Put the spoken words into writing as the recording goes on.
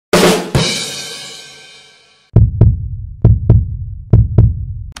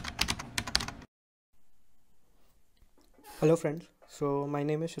Hello friends, so my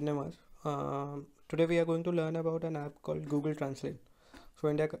name is Srinivas. Today we are going to learn about an app called Google Translate. So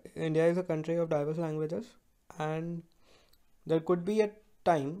India is a country of diverse languages, and there could be a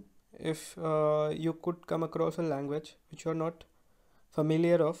time if you could come across a language which you're not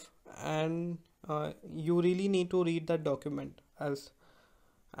familiar of, and you really need to read that document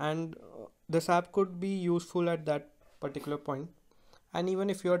and this app could be useful at that particular point. And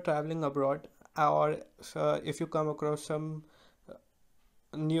even if you are traveling abroad, or if you come across some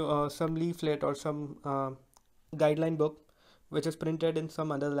leaflet or some guideline book which is printed in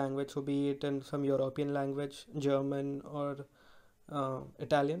some other language, so be it in some European language, German or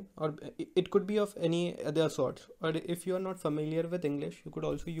Italian, or it could be of any other sorts. Or if you are not familiar with English, you could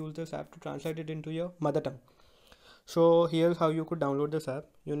also use this app to translate it into your mother tongue. So here's how you could download this app.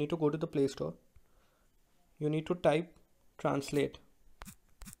 You need to go to the Play Store. You need to type translate.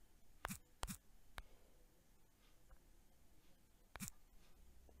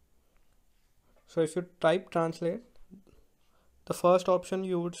 So if you type translate, the first option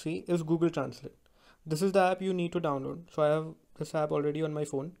you would see is Google Translate. This is the app you need to download. So I have this app already on my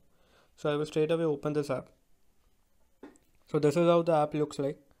phone. So I will straight away open this app. So this is how the app looks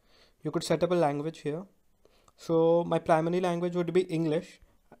like. You could set up a language here. So my primary language would be English,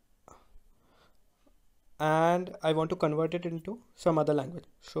 and I want to convert it into some other language.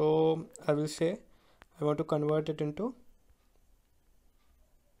 So I will say I want to convert it into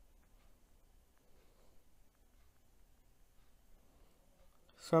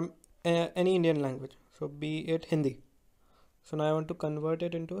some any Indian language. So be it Hindi. So now I want to convert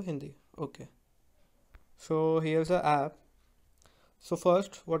it into Hindi. Okay. So here's the app. So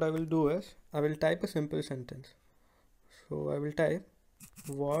first what I will do is I will type a simple sentence. So I will type,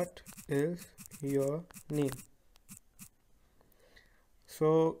 what is your name?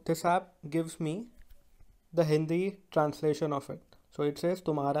 So this app gives me the Hindi translation of it. So it says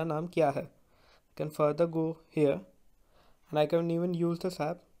तुम्हारा नाम क्या है? I can further go here and I can even use this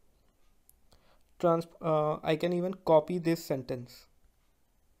app. I can even copy this sentence.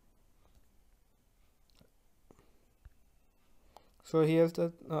 So here's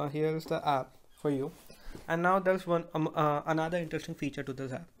the app for you. And now there's another interesting feature to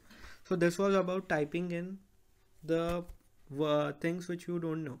this app. So this was about typing in the things which you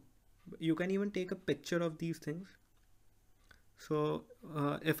don't know. You can even take a picture of these things. So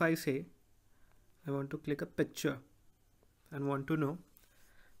if I say I want to click a picture and want to know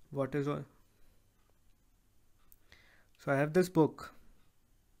what is on. So I have this book.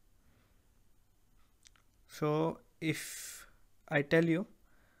 So if I tell you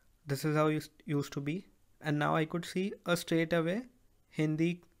this is how it used to be, and now I could see a straight away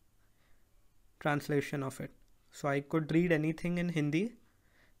Hindi translation of it. So I could read anything in Hindi.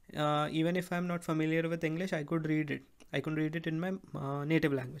 Even if I'm not familiar with English, I could read it. I could read it in my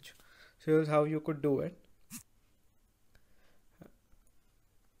native language. So here's how you could do it.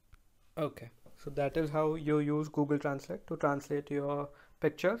 Okay, so that is how you use Google Translate to translate your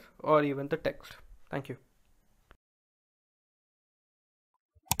pictures or even the text. Thank you.